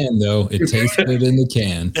the can, though. It tastes good in the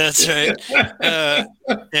can. That's right.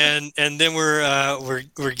 And then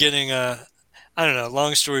we're getting I don't know.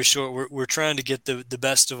 Long story short, we're trying to get the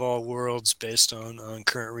best of all worlds based on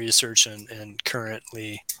current research and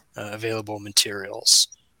currently available materials.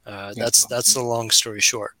 That's the long story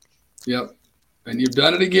short. Yep. And you've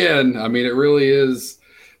done it again. I mean, it really is.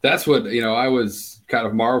 That's what, I was kind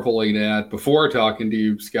of marveling at before talking to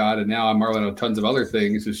you, Scott, and now I'm marveling at tons of other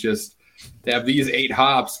things. It's just to have these 8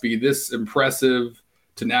 hops be this impressive,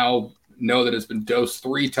 to now know that it's been dosed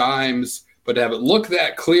 3 times, but to have it look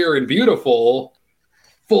that clear and beautiful,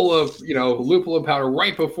 full of, lupulin powder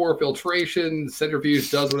right before filtration. Centrifuge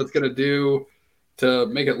does what it's going to do. to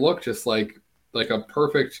make it look just like a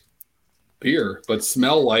perfect beer, but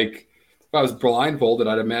smell like, if I was blindfolded,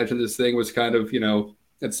 I'd imagine this thing was kind of,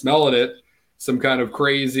 and smelling it, some kind of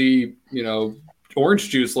crazy, orange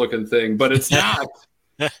juice looking thing, but it's not.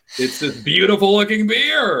 It's this beautiful looking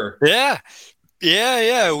beer. Yeah.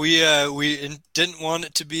 We didn't want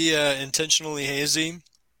it to be intentionally hazy.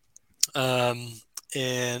 And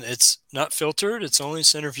it's not filtered. It's only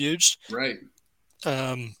centrifuged. Right.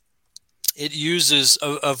 It uses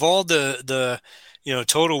of all the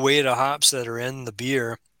total weight of hops that are in the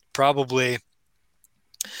beer, probably,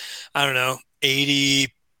 I don't know,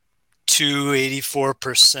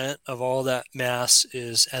 84% of all that mass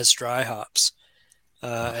is as dry hops.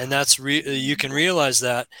 And that's you can realize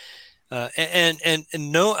that. And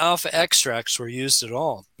no alpha extracts were used at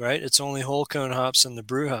all, right? It's only whole cone hops in the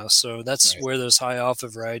brew house. So that's where those high alpha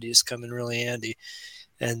varieties come in really handy.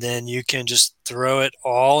 And then you can just throw it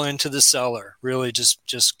all into the cellar. Really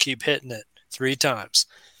just keep hitting it 3 times.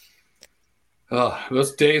 Oh,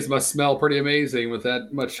 those days must smell pretty amazing with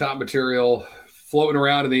that much hop material floating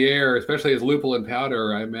around in the air, especially as lupulin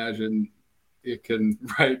powder. I imagine it can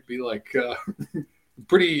be like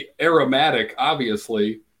pretty aromatic,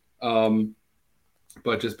 obviously.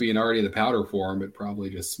 But just being already in the powder form, it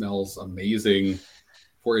probably just smells amazing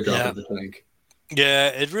before you drop it in the tank. Yeah,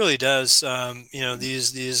 it really does.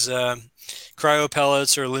 These cryo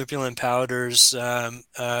pellets or lupulin powders,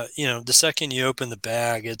 the second you open the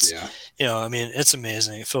bag, it's, it's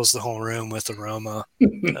amazing. It fills the whole room with aroma.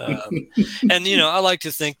 And, I like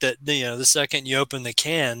to think that, the second you open the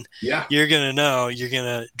can, you're going to know you're going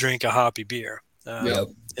to drink a hoppy beer.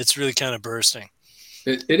 It's really kind of bursting.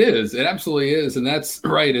 It is. It absolutely is. And that's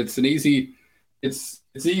right. It's easy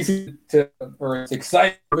to, or it's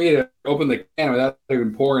exciting for me to open the can without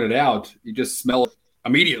even pouring it out. You just smell it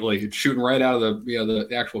immediately. It's shooting right out of the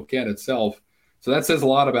actual can itself. So that says a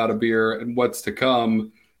lot about a beer and what's to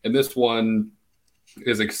come. And this one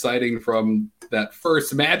is exciting from that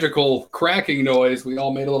first magical cracking noise we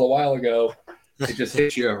all made a little while ago. It just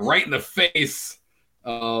hits you right in the face.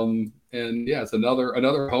 And it's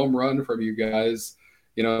another home run from you guys.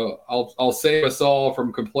 I'll save us all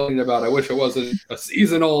from complaining about, I wish it wasn't a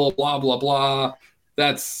seasonal, blah, blah, blah.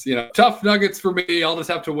 That's, tough nuggets for me. I'll just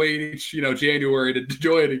have to wait each, January to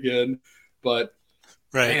enjoy it again. But,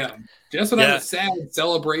 man, just when I was sad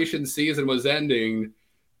celebration season was ending,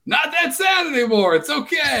 not that sad anymore. It's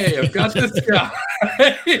okay. I've got this guy.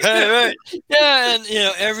 right. Yeah, and,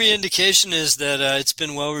 every indication is that it's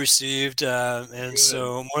been well received. And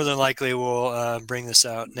so more than likely we'll bring this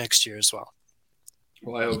out next year as well.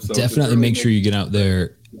 Well, I hope so. Definitely make sure you get out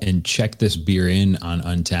there and check this beer in on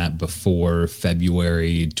Untappd before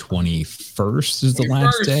February 21st is the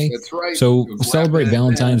last day. That's right. So celebrate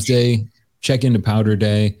Valentine's Day, check into Powder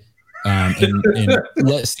Day, and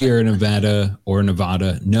let Sierra Nevada or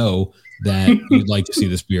Nevada know that you'd like to see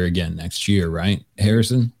this beer again next year, right,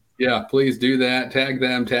 Harrison? Yeah, please do that. Tag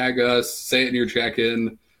them, tag us, say it in your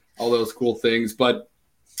check-in, all those cool things. But,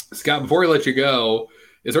 Scott, before we let you go,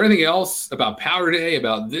 is there anything else about Powder Day,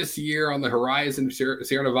 about this year on the horizon,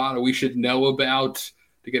 Sierra Nevada, we should know about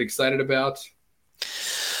to get excited about?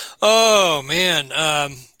 Oh, man.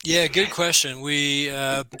 Good question.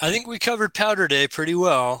 I think we covered Powder Day pretty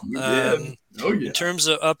well. In terms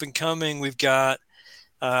of up and coming, we've got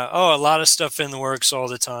a lot of stuff in the works all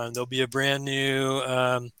the time. There'll be a brand new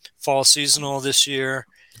fall seasonal this year.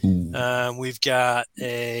 We've got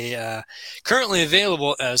a currently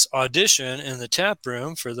available as Audition in the tap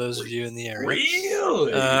room for those of you in the area.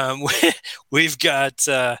 Really? We've got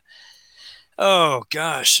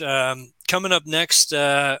coming up next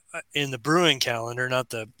in the brewing calendar, not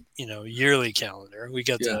the yearly calendar. We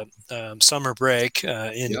got the summer break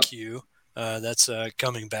in queue. That's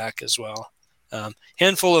coming back as well.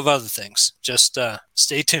 Handful of other things. Just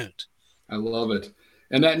stay tuned. I love it.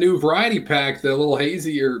 And that new variety pack, the little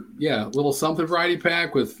hazy little something variety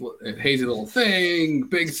pack with hazy little thing,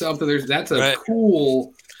 big something. That's a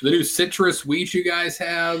cool, the new citrus wheat you guys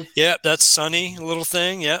have. Yep, that's Sunny little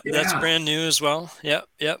thing. Yep, that's brand new as well. Yep.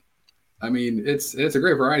 I mean, it's a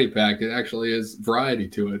great variety pack. It actually is variety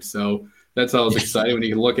to it. So that's always exciting when you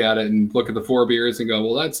can look at it and look at the 4 beers and go,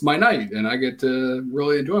 well, that's my night. And I get to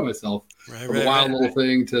really enjoy myself. From a wild little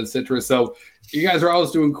thing to citrus. So you guys are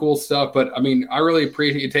always doing cool stuff. But, I mean, I really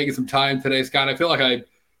appreciate you taking some time today, Scott. I feel like I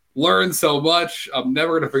learned so much. I'm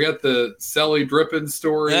never going to forget the Selly Drippin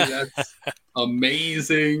story. That's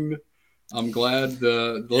amazing. I'm glad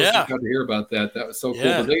the listeners got to hear about that. That was so cool.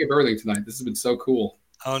 But thank you for everything tonight. This has been so cool.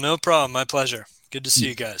 Oh, no problem. My pleasure. Good to see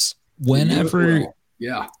you guys. Whenever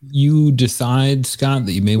Yeah. you decide, Scott,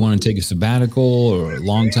 that you may want to take a sabbatical or a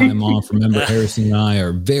long time off, remember Harrison and I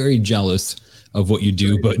are very jealous of what you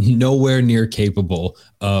do, but nowhere near capable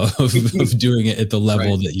of doing it at the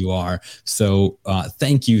level that you are. So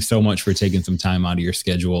thank you so much for taking some time out of your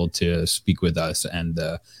schedule to speak with us and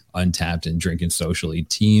the Untapped and Drinking Socially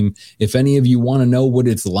team. If any of you want to know what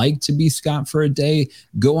it's like to be Scott for a day,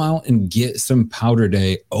 go out and get some Powder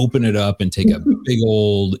Day, open it up, and take a big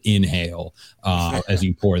old inhale as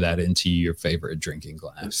you pour that into your favorite drinking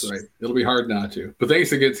glass. That's right. It'll be hard not to. But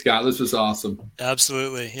thanks again, Scott. This was awesome.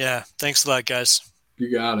 Absolutely. Yeah. Thanks a lot, guys.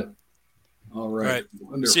 You got it. All right.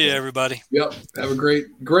 Wonderful. See you, everybody. Yep. Have a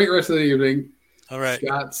great rest of the evening. All right.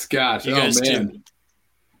 Scott. You guys too.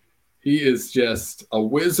 He is just a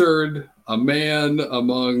wizard, a man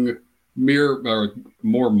among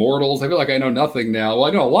more mortals. I feel like I know nothing now. Well, I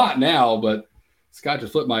know a lot now, but Scott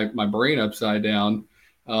just flipped my brain upside down.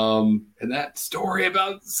 And that story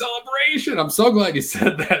about Celebration. I'm so glad you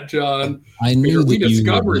said that, John. I knew that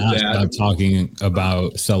you would not stop talking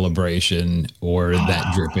about Celebration or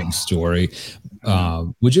that dripping story,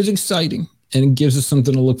 which is exciting. And it gives us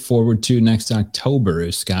something to look forward to next October.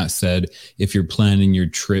 As Scott said, if you're planning your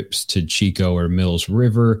trips to Chico or Mills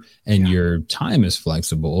River and your time is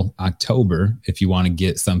flexible, October, if you want to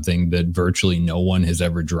get something that virtually no one has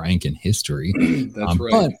ever drank in history. That's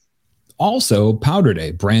right. But also Powder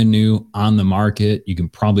Day, brand new on the market. You can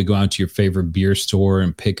probably go out to your favorite beer store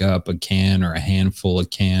and pick up a can or a handful of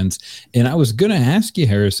cans. And I was going to ask you,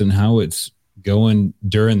 Harrison, how it's going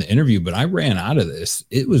during the interview, but I ran out of this.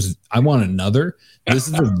 I want another. This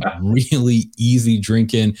is a really easy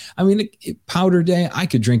drinking. I mean, Powder Day, I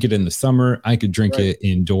could drink it in the summer. I could drink it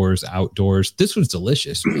indoors, outdoors. This was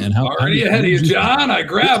delicious, man. Already ahead of you, John. I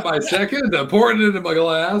grabbed my second, I poured it into my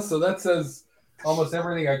glass. So that says almost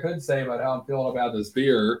everything I could say about how I'm feeling about this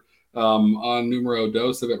beer on numero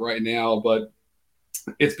dos of it right now. But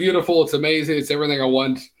it's beautiful. It's amazing. It's everything I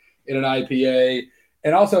want in an IPA.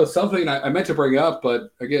 And also something I meant to bring up, but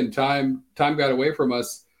again, time got away from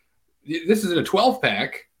us. This is in a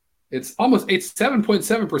 12-pack. It's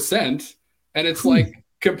 7.7%, and it's like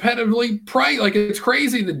competitively priced. Like, it's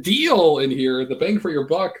crazy, the deal in here, the bang for your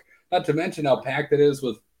buck. Not to mention how packed it is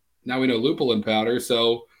with, now we know, lupulin powder.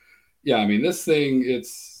 So, yeah, I mean, this thing, it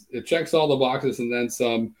checks all the boxes and then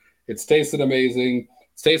some. It's tasted amazing.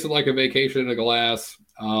 It's tasted like a vacation in a glass.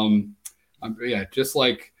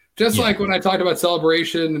 Just like when I talked about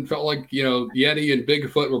Celebration and felt like, Yeti and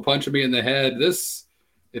Bigfoot were punching me in the head,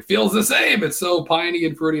 it feels the same. It's so piney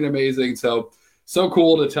and fruity and amazing. So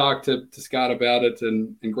cool to talk to Scott about it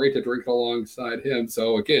and great to drink alongside him.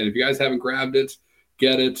 So again, if you guys haven't grabbed it,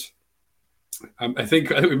 get it. I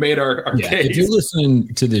think we made our case. If you're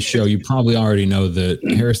listening to this show, you probably already know that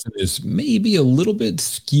Harrison is maybe a little bit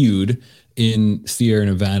skewed in Sierra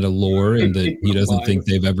Nevada lore, and that he doesn't think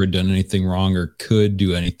they've ever done anything wrong or could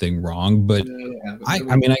do anything wrong. But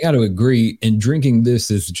I mean, I got to agree. And drinking this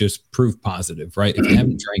is just proof positive, right? If you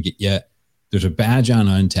haven't drank it yet, there's a badge on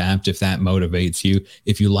Untapped if that motivates you.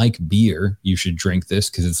 If you like beer, you should drink this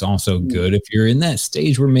because it's also good. If you're in that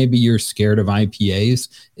stage where maybe you're scared of IPAs,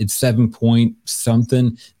 it's 7 point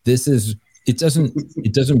something. It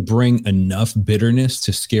doesn't bring enough bitterness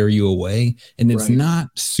to scare you away. And it's not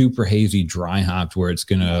super hazy dry hopped where it's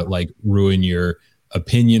going to like ruin your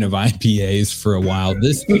opinion of IPAs for a while.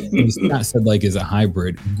 This Scott said like is a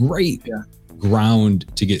hybrid. Great ground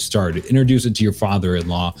to get started. Introduce it to your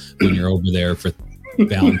father-in-law when you're over there for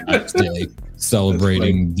Valentine's Day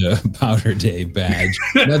celebrating the Powder Day badge.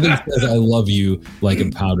 Nothing says I love you like a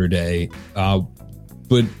Powder Day.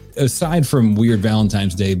 But aside from weird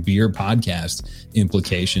Valentine's Day beer podcast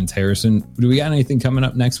implications, Harrison, do we got anything coming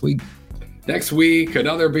up next week? Next week,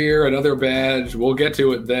 another beer, another badge. We'll get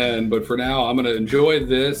to it then. But for now, I'm going to enjoy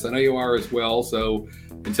this. I know you are as well. So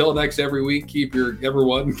until next every week, keep your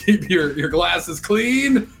glasses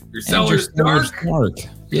clean, your cellars dark.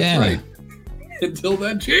 Yeah. Right. Until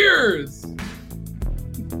then, cheers.